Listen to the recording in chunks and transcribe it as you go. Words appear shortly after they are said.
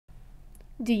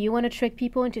Do you want to trick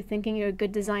people into thinking you're a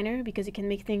good designer because you can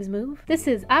make things move? This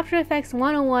is After Effects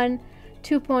 101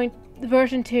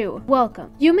 version 2.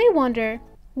 Welcome. You may wonder,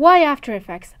 why After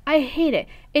Effects? I hate it.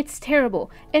 It's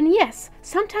terrible. And yes,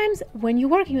 sometimes when you're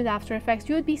working with After Effects,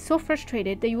 you would be so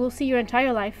frustrated that you will see your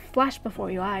entire life flash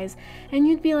before your eyes, and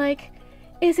you'd be like,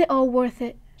 is it all worth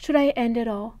it? Should I end it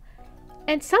all?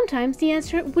 And sometimes the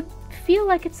answer would feel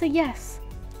like it's a yes.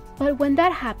 But when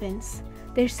that happens,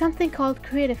 there's something called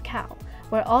Creative Cow,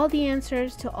 where all the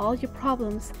answers to all your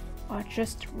problems are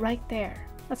just right there.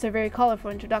 That's a very colorful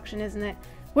introduction, isn't it?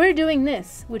 We're doing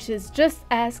this, which is just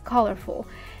as colorful.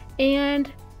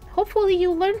 And hopefully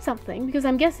you learned something, because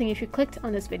I'm guessing if you clicked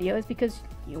on this video, it's because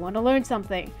you want to learn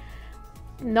something.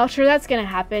 Not sure that's gonna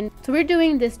happen. So we're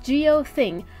doing this geo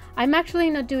thing. I'm actually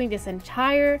not doing this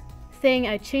entire thing.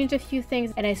 I changed a few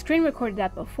things and I screen recorded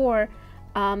that before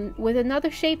with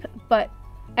another shape, but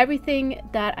everything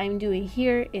that I'm doing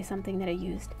here is something that I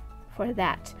used for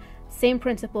that. Same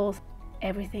principles,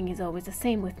 everything is always the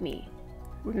same with me.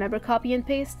 Remember copy and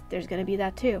paste? There's going to be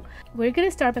that too. We're going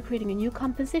to start by creating a new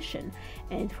composition,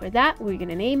 and for that we're going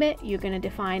to name it. You're going to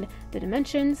define the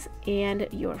dimensions and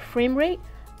your frame rate.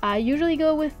 I usually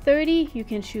go with 30, you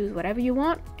can choose whatever you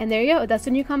want, and there you go, that's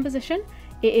the new composition.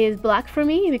 It is black for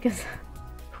me because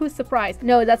who's surprised?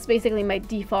 No, that's basically my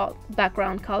default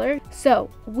background color. So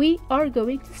we are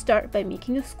going to start by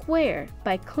making a square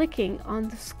by clicking on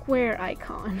the square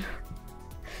icon.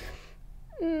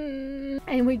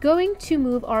 And we're going to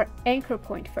move our anchor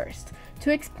point first.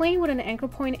 To explain what an anchor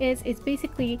point is, it's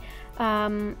basically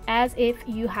as if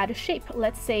you had a shape.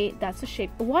 Let's say that's a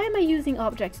shape. Why am I using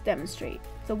objects to demonstrate?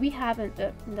 So we have an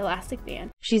elastic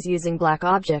band. She's using black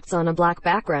objects on a black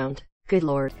background. Good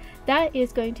lord. That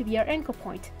is going to be our anchor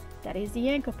point. That is the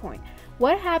anchor point.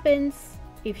 What happens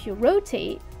if you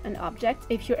rotate an object?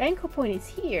 If your anchor point is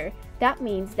here, that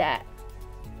means that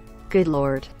good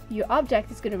lord, your object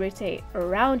is going to rotate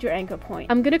around your anchor point.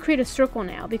 I'm going to create a circle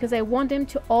now because I want them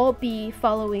to all be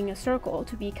following a circle,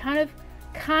 to be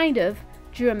kind of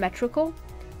geometrical.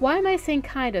 Why am I saying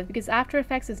kind of? Because After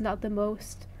Effects is not the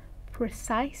most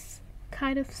precise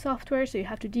kind of software, so you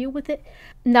have to deal with it.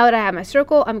 Now that I have my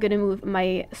circle, I'm going to move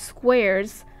my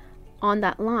squares on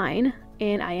that line,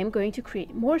 and I am going to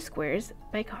create more squares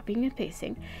by copying and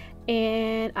pasting,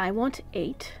 and I want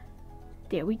 8.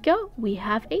 There we go, we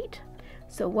have 8.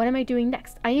 So what am I doing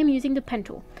next? I am using the pen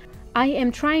tool. I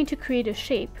am trying to create a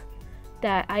shape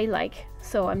that I like,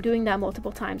 so I'm doing that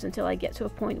multiple times until I get to a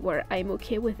point where I'm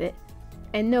okay with it.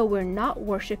 And no, we're not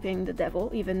worshiping the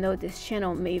devil, even though this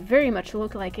channel may very much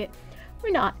look like it. We're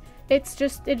not. It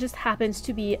just happens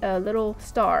to be a little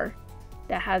star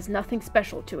that has nothing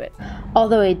special to it.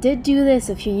 Although I did do this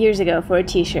a few years ago for a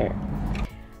t-shirt.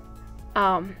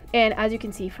 And as you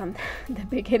can see from the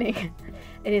beginning,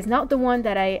 it is not the one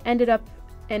that I ended up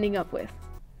with.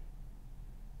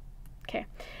 Okay.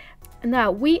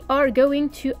 Now we are going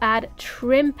to add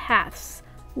trim paths.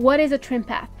 What is a trim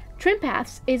path? Trim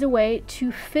paths is a way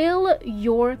to fill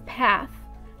your path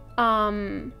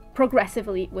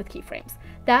progressively with keyframes.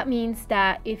 That means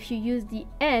that if you use the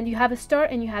end, you have a start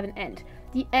and you have an end.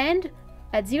 The end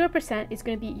at 0% is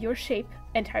going to be your shape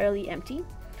entirely empty.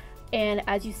 And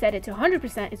as you set it to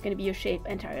 100%, it's going to be your shape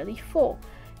entirely full.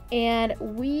 And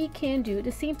we can do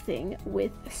the same thing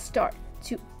with start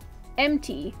to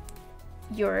empty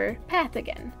your path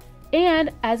again.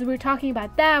 And as we're talking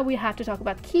about that, we have to talk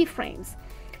about keyframes.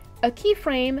 A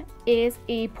keyframe is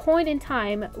a point in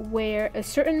time where a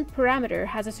certain parameter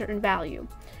has a certain value,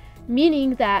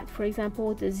 meaning that, for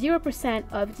example, the 0%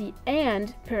 of the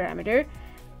and parameter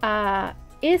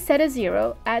is set as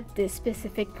 0 at this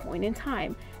specific point in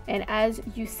time. And as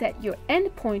you set your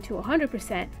end point to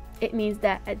 100%, it means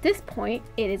that at this point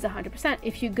it is 100%.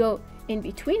 If you go in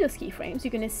between those keyframes, you're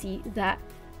going to see that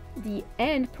the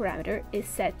end parameter is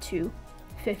set to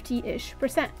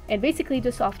 50-ish%. And basically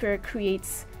the software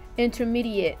creates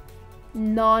intermediate,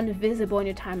 non-visible in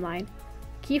your timeline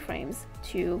keyframes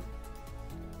to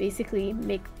basically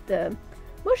make the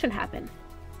motion happen.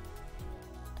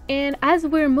 And as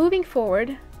we're moving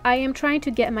forward, I am trying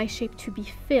to get my shape to be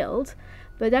filled,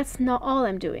 but that's not all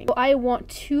I'm doing. So I want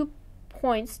 2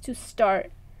 points to start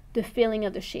the filling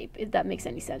of the shape, if that makes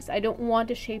any sense. I don't want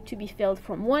the shape to be filled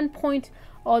from one point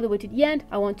all the way to the end.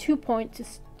 I want 2 points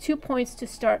to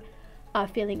start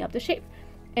filling up the shape.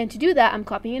 And to do that, I'm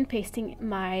copying and pasting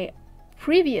my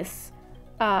previous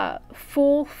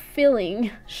full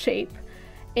filling shape,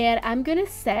 and I'm gonna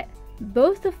set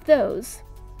both of those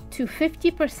to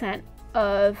 50%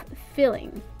 of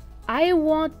filling. I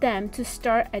want them to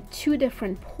start at 2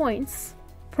 different points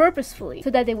purposefully so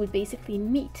that they would basically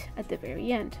meet at the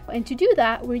very end. And to do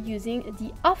that, we're using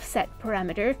the offset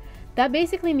parameter. That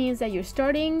basically means that your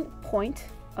starting point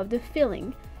of the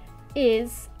filling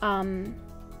is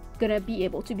gonna be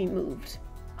able to be moved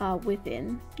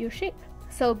within your shape.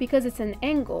 So because it's an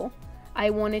angle, I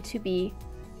want it to be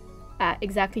at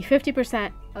exactly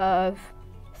 50% of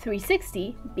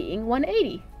 360 being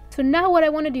 180. So now what I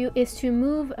want to do is to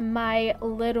move my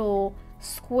little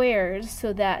squares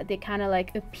so that they kind of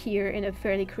like appear in a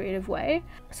fairly creative way.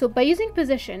 So by using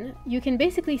position, you can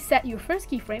basically set your first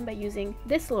keyframe by using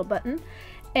this little button,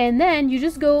 and then you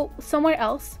just go somewhere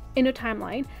else in a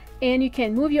timeline and you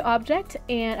can move your object,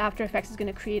 and After Effects is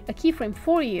going to create a keyframe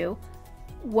for you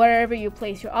wherever you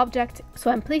place your object. So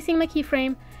I'm placing my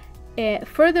keyframe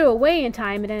further away in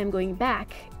time, and then I'm going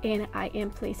back and I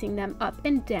am placing them up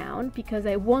and down because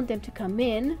I want them to come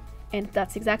in, and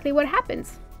that's exactly what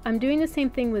happens. I'm doing the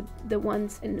same thing with the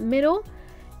ones in the middle,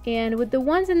 and with the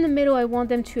ones in the middle I want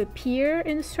them to appear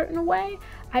in a certain way.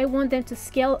 I want them to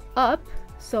scale up,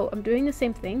 so I'm doing the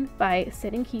same thing by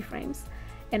setting keyframes,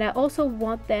 and I also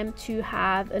want them to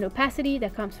have an opacity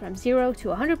that comes from 0 to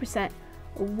 100%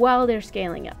 while they're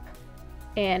scaling up.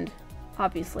 And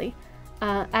obviously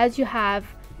as you have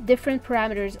different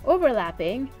parameters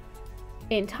overlapping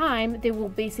in time, they will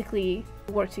basically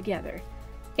work together.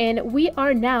 And we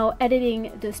are now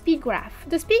editing the speed graph.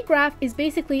 The speed graph is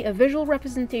basically a visual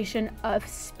representation of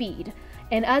speed,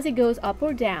 and as it goes up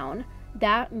or down,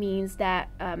 that means that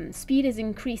speed is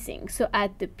increasing. So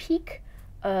at the peak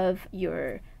of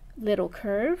your little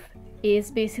curve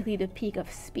is basically the peak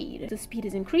of speed. The speed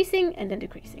is increasing and then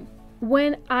decreasing.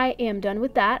 When I am done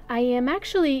with that, I am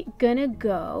actually gonna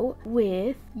go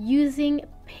with using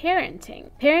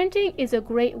parenting. Parenting is a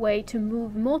great way to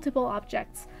move multiple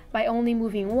objects by only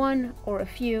moving one or a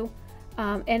few,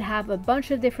 and have a bunch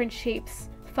of different shapes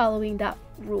following that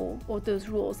rule or those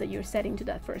rules that you're setting to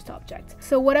that first object.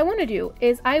 So what I want to do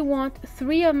is I want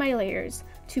 3 of my layers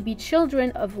to be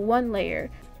children of 1 layer.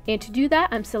 And to do that,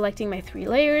 I'm selecting my 3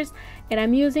 layers and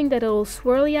I'm using that little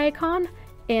swirly icon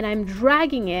and I'm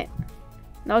dragging it,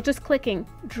 not just clicking,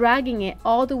 dragging it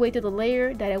all the way to the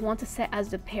layer that I want to set as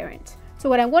the parent. So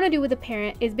what I want to do with the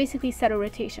parent is basically set a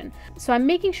rotation. So I'm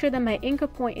making sure that my anchor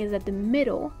point is at the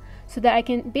middle so that I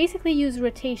can basically use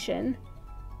rotation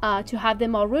to have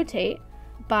them all rotate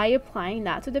by applying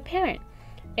that to the parent.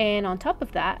 And on top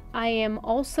of that, I am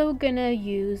also gonna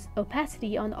use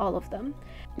opacity on all of them.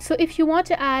 So if you want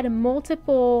to add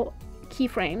multiple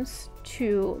keyframes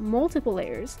to multiple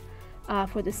layers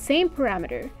for the same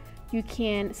parameter, you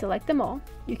can select them all.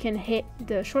 You can hit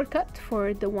the shortcut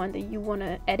for the one that you want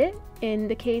to edit. In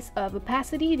the case of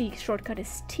opacity, the shortcut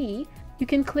is T. You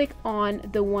can click on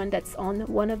the one that's on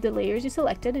one of the layers you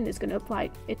selected and it's going to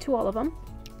apply it to all of them.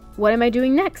 What am I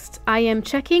doing next? I am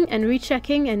checking and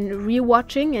rechecking and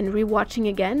rewatching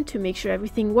again to make sure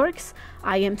everything works.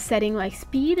 I am setting my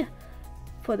speed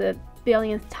for the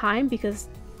billionth time because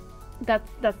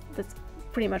that's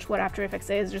pretty much what After Effects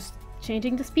is, just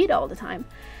changing the speed all the time.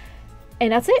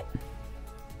 And that's it.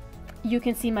 You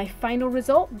can see my final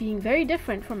result being very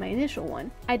different from my initial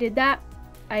one. I did that,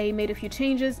 I made a few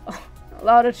changes, a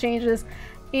lot of changes,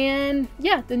 and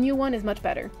yeah, the new one is much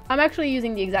better. I'm actually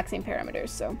using the exact same parameters,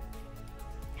 so,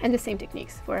 and the same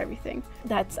techniques for everything.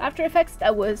 That's After Effects.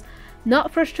 That was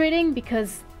not frustrating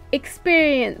because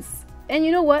experience. And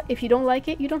you know what? If you don't like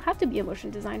it, you don't have to be a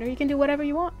motion designer. You can do whatever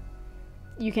you want.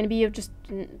 You can be just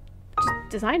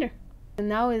designer. And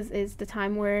now is the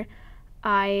time where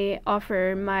I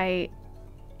offer my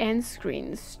end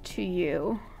screens to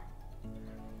you.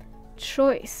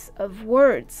 Choice of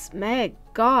words, my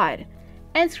God.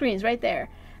 End screens right there.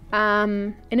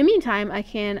 In the meantime, I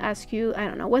can ask you, I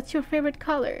don't know, what's your favorite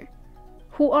color?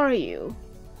 Who are you?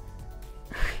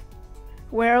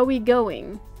 Where are we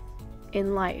going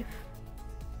in life?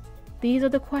 These are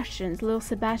the questions little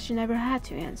Sebastian never had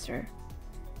to answer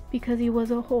because he was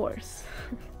a horse.